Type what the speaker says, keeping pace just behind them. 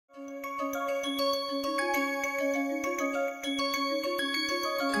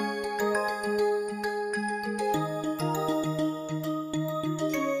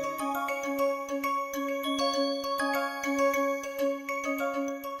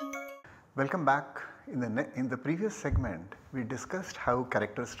Welcome back. In the previous segment, we discussed how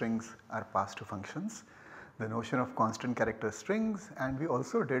character strings are passed to functions, the notion of constant character strings, and we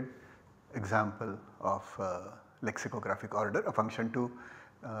also did example of lexicographic order, a function to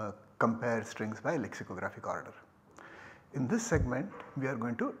compare strings by lexicographic order. In this segment, we are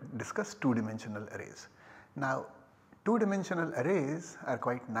going to discuss two-dimensional arrays. Now, two-dimensional arrays are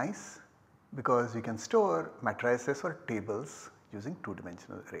quite nice because you can store matrices or tables using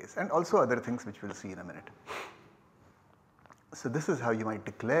two-dimensional arrays and also other things which we will see in a minute. So, this is how you might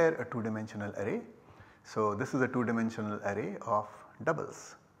declare a two-dimensional array. So, this is a two-dimensional array of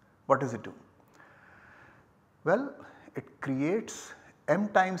doubles. What does it do? Well, it creates m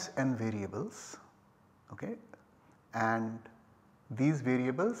times n variables, okay, and these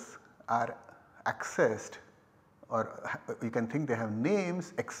variables are accessed, or you can think they have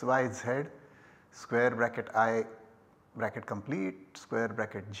names x, y, z, square bracket I bracket complete, square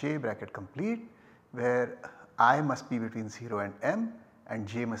bracket j bracket complete, where I must be between 0 and m and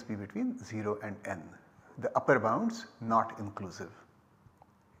j must be between 0 and n, the upper bounds not inclusive.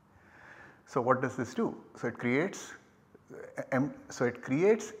 So, what does this do? So, it creates m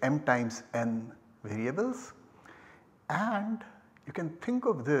times n variables, and you can think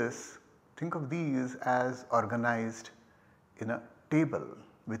of these as organized in a table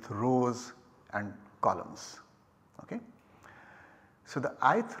with rows and columns. Okay. So, the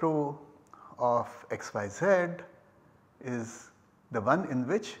ith row of xyz is the one in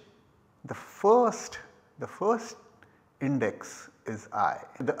which the first index is I.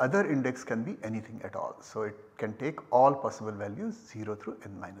 The other index can be anything at all. So, it can take all possible values 0 through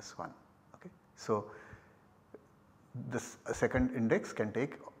n minus 1. Okay. So, this second index can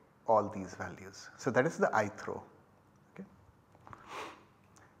take all these values. So, that is the ith row. Okay.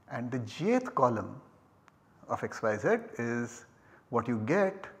 And the jth column of xyz is what you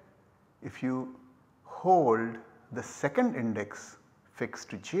get if you hold the second index fixed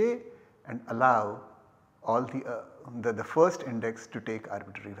to j and allow all the first index to take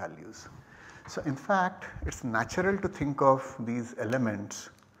arbitrary values. So, in fact, it is natural to think of these elements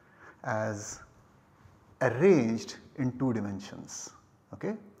as arranged in two dimensions,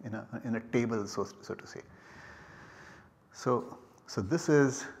 okay, in a table, so to say. So, this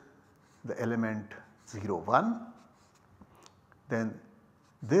is the element 0 1, then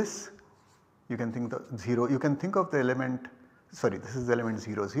this you can think of 0, you can think of the element, sorry, this is the element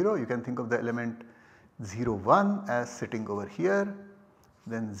 0 0, you can think of the element 0 1 as sitting over here,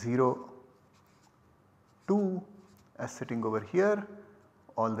 then 0 2 as sitting over here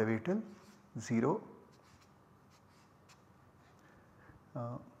all the way till 0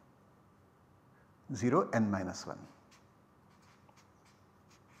 0 n minus 1.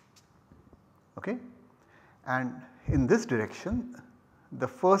 Okay. And in this direction the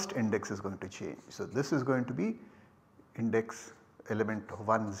first index is going to change. So, this is going to be index element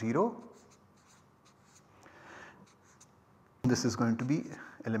 1 0, this is going to be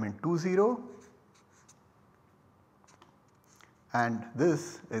element 2 0, and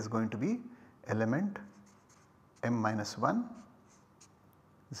this is going to be element m minus 1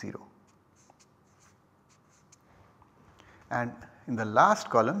 0. And in the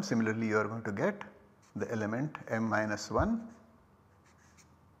last column similarly you are going to get the element m minus 1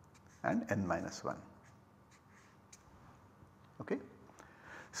 and n minus 1. Okay.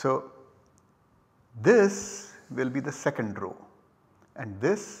 So, this will be the second row and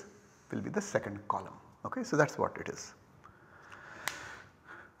this will be the second column. Okay. So, that is what it is.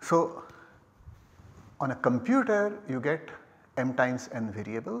 So, on a computer you get m times n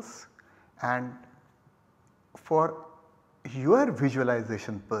variables, and for your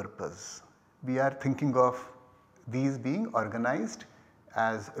visualization purpose we are thinking of these being organized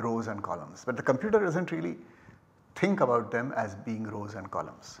as rows and columns, but the computer does not really think about them as being rows and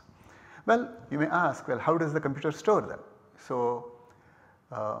columns. Well, you may ask, well, how does the computer store them? So,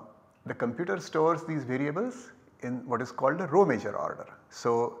 the computer stores these variables in what is called a row major order.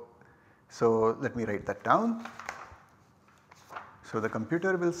 So, let me write that down. So, the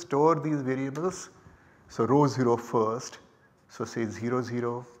computer will store these variables. So, row 0 first, so say 0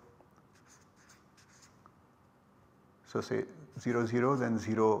 0, so say 0 0, then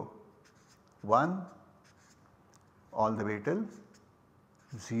 0 1 all the way till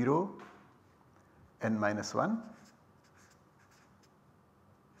 0 n minus 1.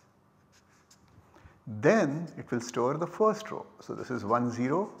 Then it will store the first row. So, this is 1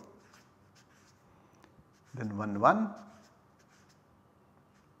 0, then 1 1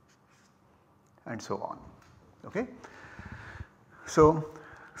 and so on. Okay. So,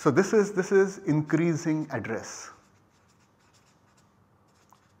 this is increasing address.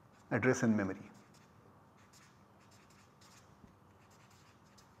 address in memory.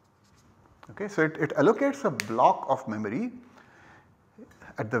 Okay, so it allocates a block of memory.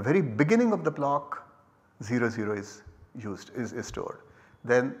 At the very beginning of the block 0 0 is stored.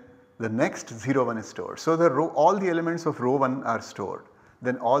 Then the next 0 1 is stored. So the all the elements of row 1 are stored.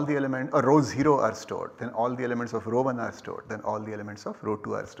 Then all the row 0 are stored. Then all the elements of row 1 are stored. Then all the elements of row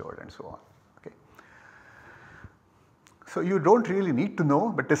 2 are stored, and so on. Okay. So you do not really need to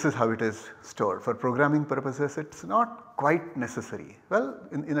know, but this is how it is stored. For programming purposes it is not quite necessary. Well,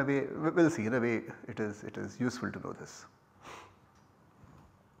 in a way we will see, in a way it is useful to know this.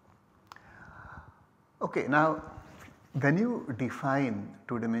 Okay, now when you define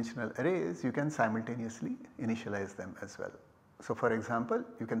 2-dimensional arrays, you can simultaneously initialize them as well. So for example,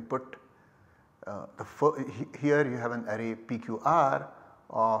 you can put here you have an array PQR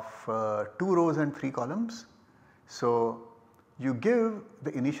of 2 rows and 3 columns. So you give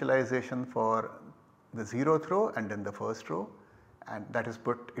the initialization for the 0th row and then the first row, and that is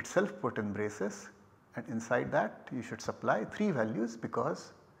itself put in braces, and inside that you should supply 3 values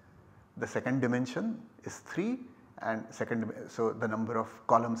because the second dimension is 3 and so the number of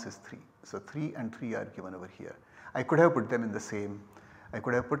columns is 3. So 3 and 3 are given over here. I could have put them in the same, I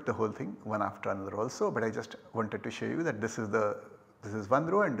could have put the whole thing one after another also, but I just wanted to show you that this is one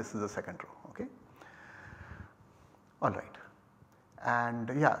row and this is the second row. Okay. Alright.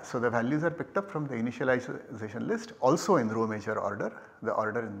 And yeah, so the values are picked up from the initialization list, also in row major order, the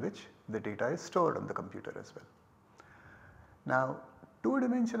order in which the data is stored on the computer as well. Now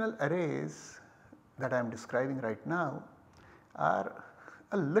 2-dimensional arrays that I am describing right now are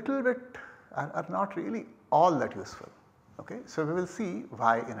a little bit, are not really all that useful. Okay. So we will see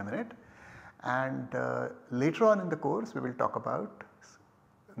why in a minute, and later on in the course we will talk about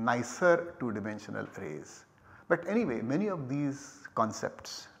nicer 2-dimensional arrays. But anyway, many of these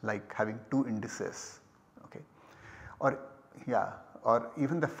concepts like having 2 indices, okay, or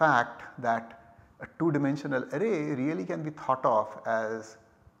even the fact that a 2-dimensional array really can be thought of as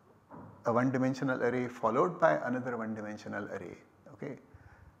a 1-dimensional array followed by another 1-dimensional array, okay,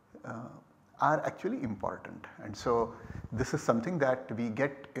 are actually important. And so this is something that we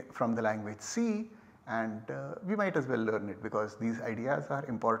get from the language C, and we might as well learn it because these ideas are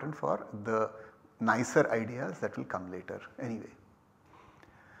important for the nicer ideas that will come later anyway.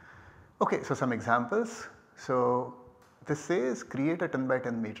 Okay, so some examples. So this says create a 10 by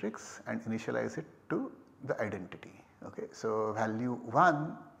 10 matrix and initialize it to the identity. Okay, so value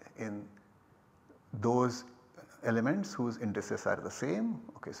 1 in those elements whose indices are the same.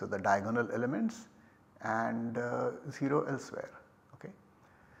 Okay, so the diagonal elements, and 0 elsewhere. Okay.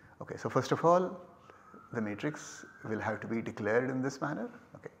 Okay, so first of all the matrix will have to be declared in this manner.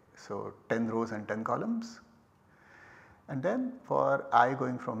 Okay, so 10 rows and 10 columns, and then for I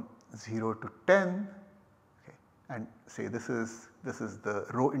going from 0 to 10, okay, and say this is the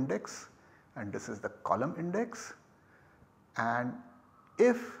row index and this is the column index, and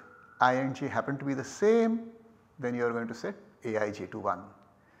if I and j happen to be the same, then you are going to set aij to 1.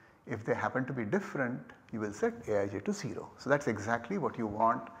 If they happen to be different, you will set aij to 0. So that is exactly what you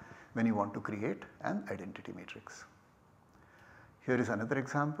want when you want to create an identity matrix. Here is another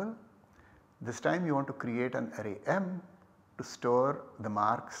example. This time you want to create an array M to store the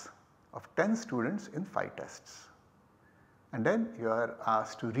marks of 10 students in 5 tests, and then you are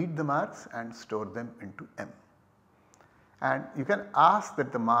asked to read the marks and store them into M. And you can ask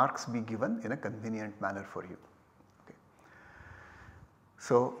that the marks be given in a convenient manner for you. Okay.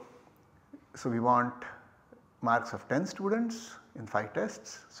 So we want marks of 10 students in 5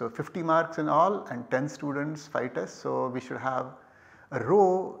 tests. So 50 marks in all and 10 students 5 tests. So we should have a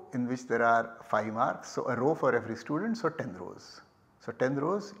row in which there are 5 marks. So a row for every student, so 10 rows. So 10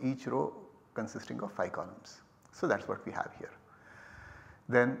 rows, each row consisting of 5 columns. So that is what we have here.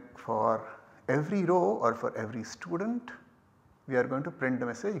 Then for every row or for every student, we are going to print the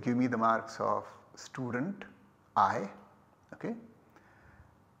message, give me the marks of student I, okay,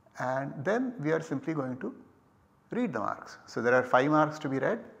 and then we are simply going to read the marks. So there are 5 marks to be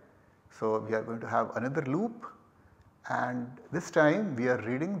read. So we are going to have another loop, and this time we are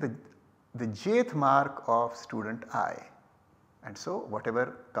reading the jth mark of student I, and so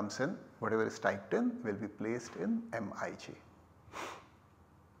whatever comes in, whatever is typed in will be placed in Mij.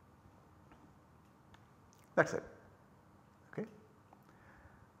 That is it. Okay.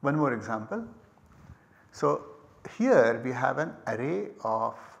 One more example. So here we have an array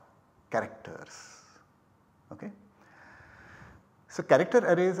of characters. Okay. So character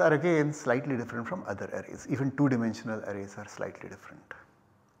arrays are again slightly different from other arrays, even 2-dimensional arrays are slightly different.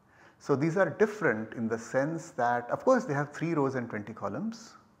 So these are different in the sense that of course they have 3 rows and 20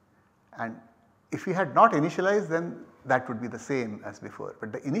 columns, And if we had not initialized, then that would be the same as before,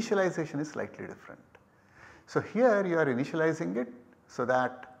 but the initialization is slightly different. So here you are initializing it so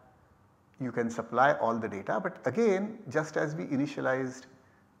that you can supply all the data, but again just as we initialized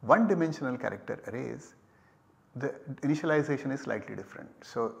one dimensional character arrays, the initialization is slightly different.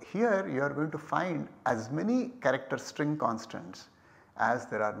 So here you are going to find as many character string constants as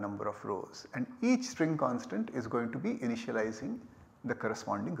there are number of rows, and each string constant is going to be initializing the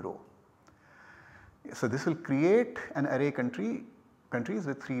corresponding row. So this will create an array countries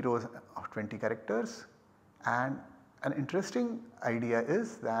with 3 rows of 20 characters, and an interesting idea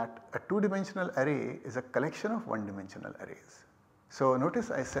is that a 2-dimensional array is a collection of 1-dimensional arrays. So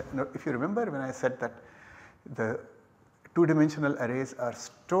notice I said, if you remember when I said that the 2-dimensional arrays are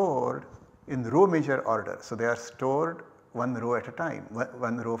stored in row measure order. So they are stored one row at a time,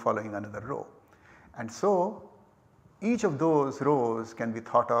 one row following another row. And so each of those rows can be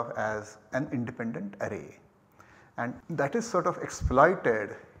thought of as an independent array, and that is sort of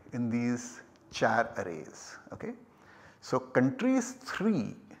exploited in these char arrays. Okay? So countries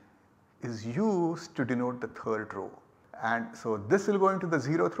 3 is used to denote the third row, and so this will go into the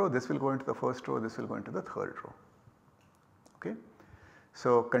 0th row, this will go into the first row, this will go into the third row. Okay?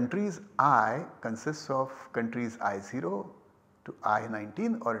 So countries I consists of countries I0 to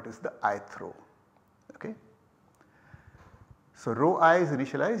I19, or it is the ith row. Okay? So row I is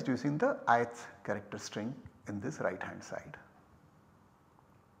initialized using the ith character string in this right hand side.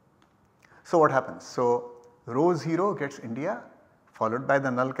 So what happens? So row 0 gets India followed by the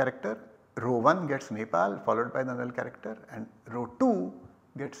null character, row 1 gets Nepal followed by the null character, and row 2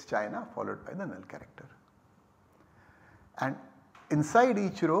 gets China followed by the null character. And inside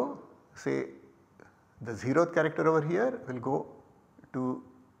each row, say the 0th character over here will go to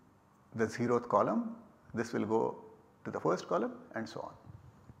the 0th column, this will go to the first column, and so on.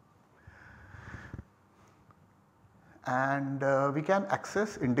 And we can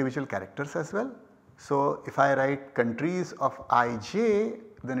access individual characters as well. So if I write countries of ij,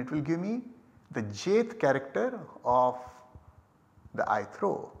 then it will give me the jth character of the ith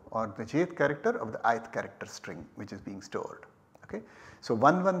row, or the jth character of the ith character string which is being stored. Okay? So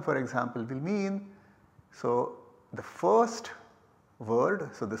 1 1 for example will mean, so the first word,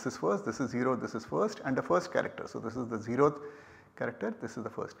 so this is first, this is 0, this is first, and the first character. So this is the 0th character, this is the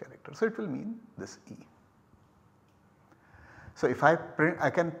first character. So it will mean this E. So if I print, I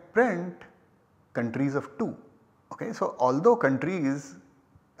can print countries of 2. Okay? So although countries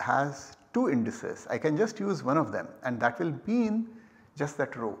has 2 indices, I can just use one of them, and that will mean just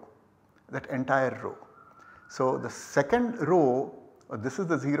that row, that entire row. So the second row, this is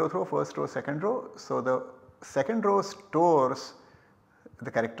the 0th row, first row, second row. So the second row stores the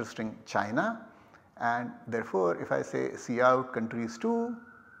character string China, and therefore if I say cout countries 2,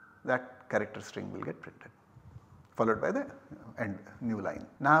 that character string will get printed followed by the end new line.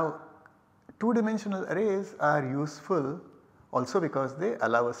 Now 2-dimensional arrays are useful also because they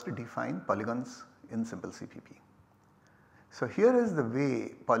allow us to define polygons in simple CPP. So here is the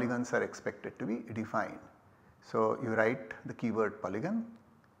way polygons are expected to be defined. So you write the keyword polygon,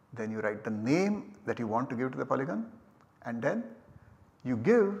 then you write the name that you want to give to the polygon, and then you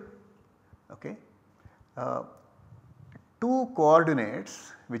give, okay, 2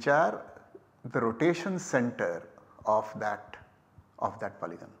 coordinates which are the rotation center of that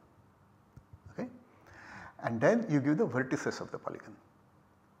polygon. Okay? And then you give the vertices of the polygon,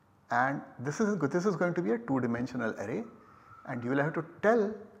 and this is going to be a 2-dimensional array, and you will have to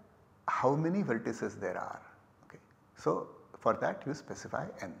tell how many vertices there are. Okay? So for that you specify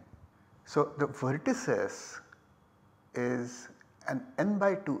n. So the vertices is an n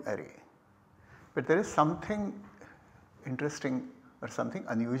by 2 array, but there is something interesting or something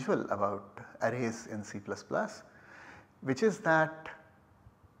unusual about arrays in C++, which is that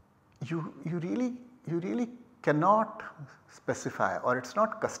you really cannot specify, or it is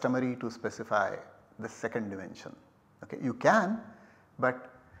not customary to specify the second dimension. Okay? You can,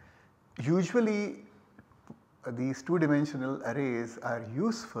 but usually these 2-dimensional arrays are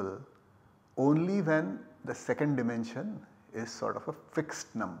useful only when the second dimension is sort of a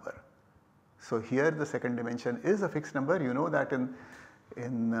fixed number. So here the second dimension is a fixed number. You know that on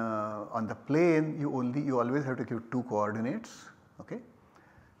the plane you always have to give 2 coordinates. Okay?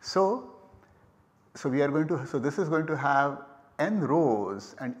 So we are going to, so this is going to have n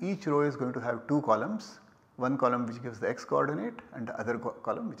rows, and each row is going to have 2 columns, one column which gives the x coordinate and the other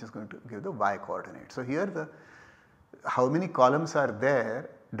column which is going to give the y coordinate. So here the how many columns are there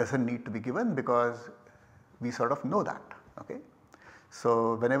does not need to be given because we sort of know that. Okay?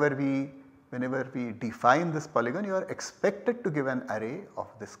 So whenever we define this polygon, you are expected to give an array of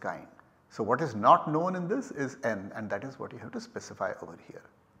this kind. So what is not known in this is n, and that is what you have to specify over here.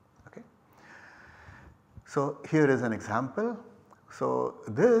 Okay. So here is an example. So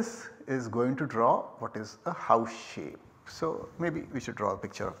this is going to draw what is a house shape. So maybe we should draw a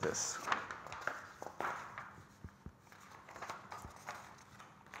picture of this.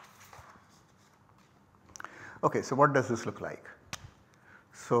 Okay, so what does this look like?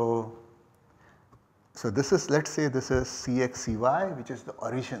 So this is, let us say this is Cx, Cy, which is the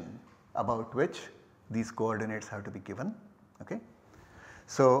origin about which these coordinates have to be given. Okay.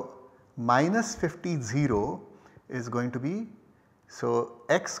 So minus 50, 0 is going to be, so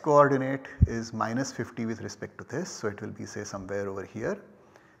x coordinate is minus 50 with respect to this. So it will be say somewhere over here,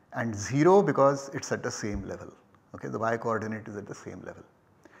 and 0 because it is at the same level. Okay. The y coordinate is at the same level.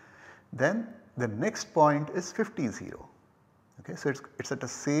 Then the next point is 50, 0. Okay. So it is at the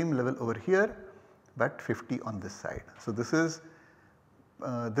same level over here, but 50 on this side. So this is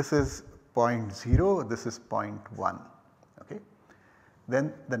point 0, this is point 1. Okay.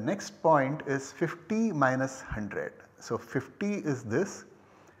 Then the next point is 50 minus 100. So 50 is this,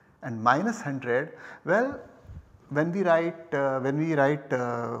 and minus 100, well, when we write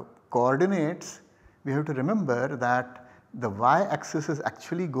coordinates, we have to remember that the y axis is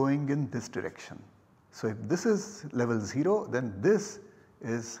actually going in this direction. So if this is level 0, then this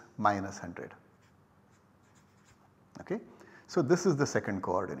is minus 100. Okay. So this is the second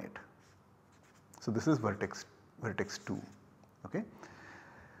coordinate. So this is vertex 2. Okay.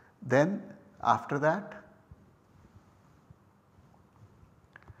 Then after that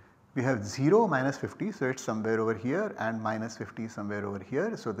we have 0 minus 50, so it is somewhere over here, and minus 50 somewhere over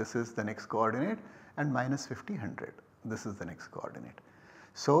here. So this is the next coordinate, and minus 50, 100, this is the next coordinate.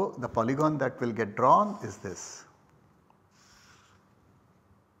 So the polygon that will get drawn is this.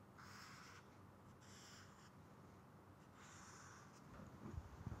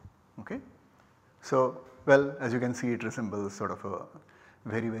 Okay. So, well, as you can see, it resembles sort of a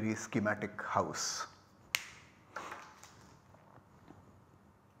very, very schematic house.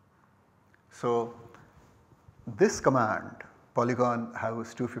 So this command polygon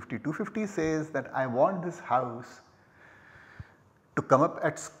house 250 250 says that I want this house to come up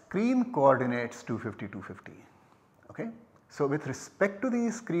at screen coordinates 250 250. Okay. So with respect to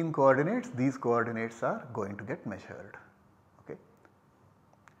these screen coordinates, these coordinates are going to get measured. Okay.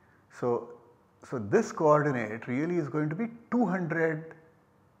 So this coordinate really is going to be 200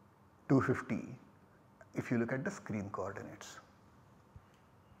 250 if you look at the screen coordinates.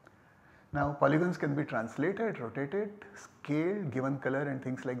 Now polygons can be translated, rotated, scaled, given color and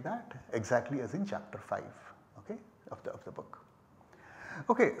things like that, exactly as in chapter 5, okay, of the book.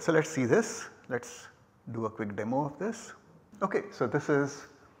 Okay, so let us see this, let us do a quick demo of this. Okay, so this is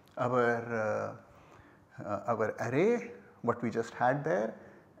our array, what we just had there,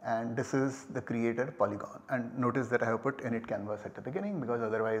 and this is the creator polygon, and notice that I have put init canvas at the beginning because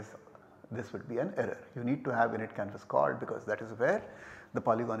otherwise this would be an error. You need to have init canvas called because that is where the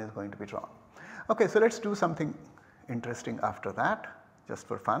polygon is going to be drawn. Okay, so let us do something interesting after that, just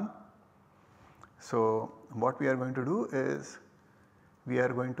for fun. So what we are going to do is we are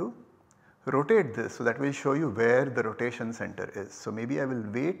going to rotate this, so that will show you where the rotation center is. So maybe I will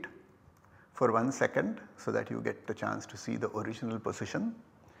wait for 1 second so that you get the chance to see the original position,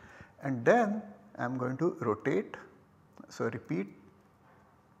 and then I am going to rotate. So repeat,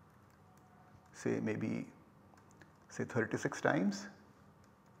 say maybe 36 times,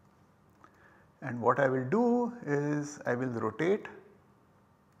 and what I will do is I will rotate,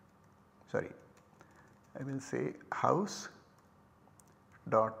 sorry, I will say house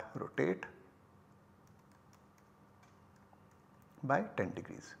dot rotate by 10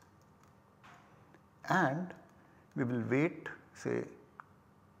 degrees, and we will wait say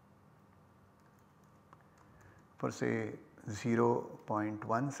for say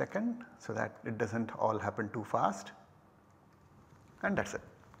 0.1 second, so that it does not all happen too fast, and that is it.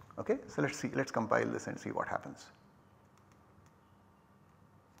 Okay. So let us see, let us compile this and see what happens.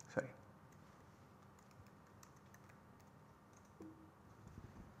 Sorry.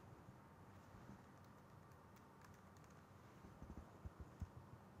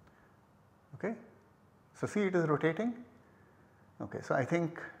 Okay. So see, it is rotating. Okay. So I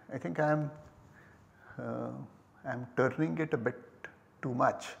think I am turning it a bit too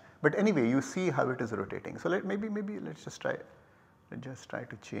much, but anyway you see how it is rotating. So maybe let us just try. Let's just try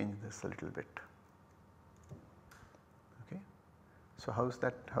to change this a little bit. Okay. So how's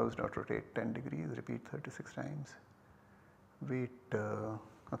that? House dot rotate 10 degrees, repeat 36 times. Wait.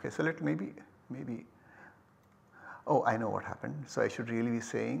 Okay. So maybe. Oh, I know what happened. So I should really be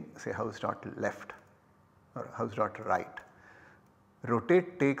saying say house dot left or house dot right.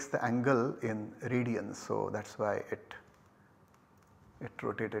 rotate takes the angle in radians, so that is why it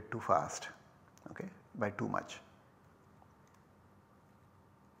rotated too fast, okay, by too much.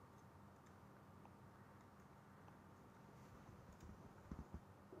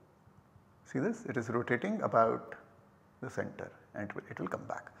 See this, it is rotating about the center and it will come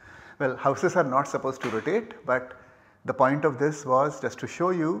back. Well, houses are not supposed to rotate, but the point of this was just to show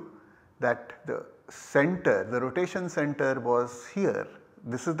you that the center, the rotation center was here.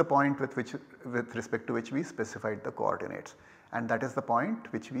 This is the point with respect to which we specified the coordinates, and that is the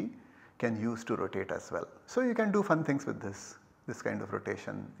point which we can use to rotate as well. So you can do fun things with this kind of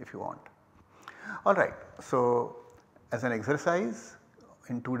rotation if you want. Alright, so as an exercise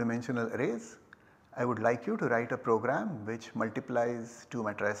in 2-dimensional arrays, I would like you to write a program which multiplies 2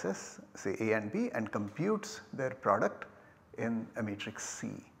 matrices, say A and B, and computes their product in a matrix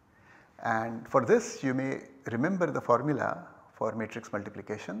C. And for this you may remember the formula for matrix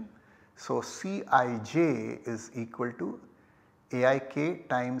multiplication. So Cij is equal to Aik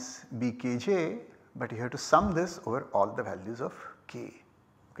times Bkj, but you have to sum this over all the values of k.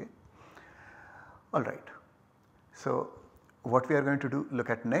 Okay. Alright. So what we are going to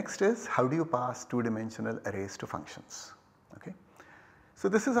look at next is how do you pass 2-dimensional arrays to functions. Okay. So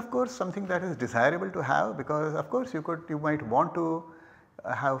this is of course something that is desirable to have, because of course you might want to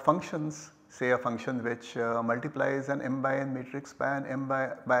have functions, say a function which multiplies an m by n matrix by an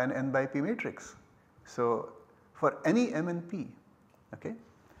n by p matrix. So for any m and p, okay,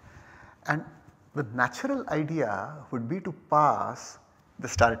 and the natural idea would be to pass the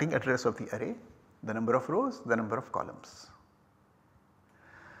starting address of the array, the number of rows, the number of columns.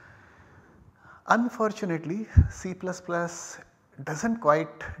 Unfortunately, C++ does not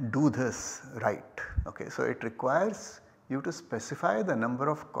quite do this right. Okay. So it requires you to specify the number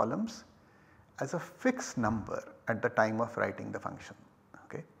of columns as a fixed number at the time of writing the function.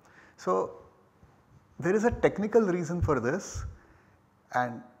 Okay. So there is a technical reason for this,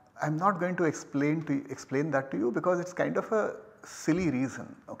 and I am not going to explain that to you because it is kind of a silly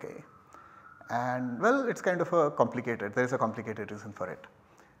reason. Okay. And well, it is kind of a complicated, there is a complicated reason for it.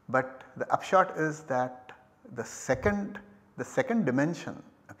 But the upshot is that the second dimension,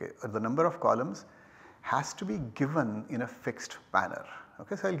 okay, or the number of columns has to be given in a fixed manner.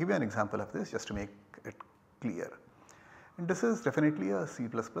 Okay. So I will give you an example of this just to make it clear, and this is definitely a C++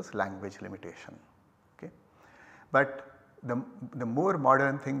 language limitation. Okay. But the more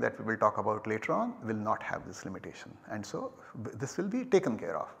modern thing that we will talk about later on will not have this limitation, and so this will be taken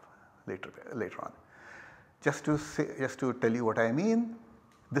care of later on. Just to tell you what I mean,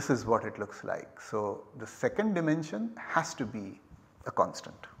 this is what it looks like. So the second dimension has to be a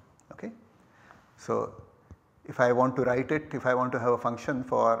constant. Okay. So if I want to write it, if I want to have a function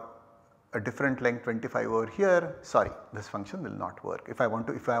for a different length 25 over here, sorry, this function will not work. If I want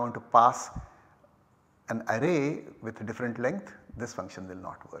to pass an array with a different length, this function will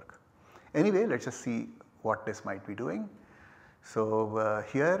not work. Anyway, let us just see what this might be doing. So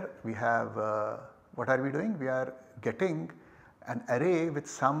here we have, what are we doing? We are getting an array with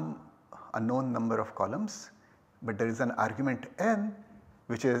some unknown number of columns, but there is an argument n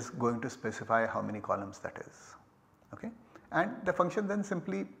which is going to specify how many columns that is. Okay. And the function then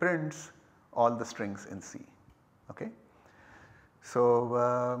simply prints all the strings in C. Okay.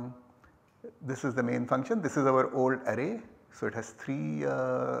 So this is the main function, this is our old array. So it has three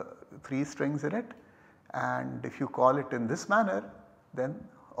strings in it, and if you call it in this manner, then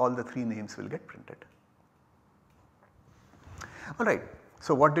all the 3 names will get printed. Alright,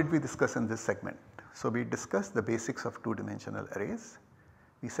 so what did we discuss in this segment? So we discussed the basics of 2-dimensional arrays.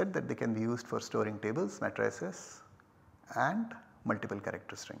 We said that they can be used for storing tables, matrices, and multiple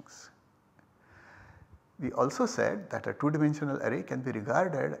character strings. We also said that a 2-dimensional array can be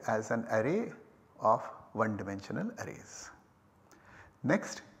regarded as an array of 1-dimensional arrays.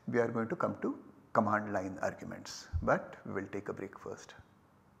 Next we are going to come to command line arguments, but we will take a break first.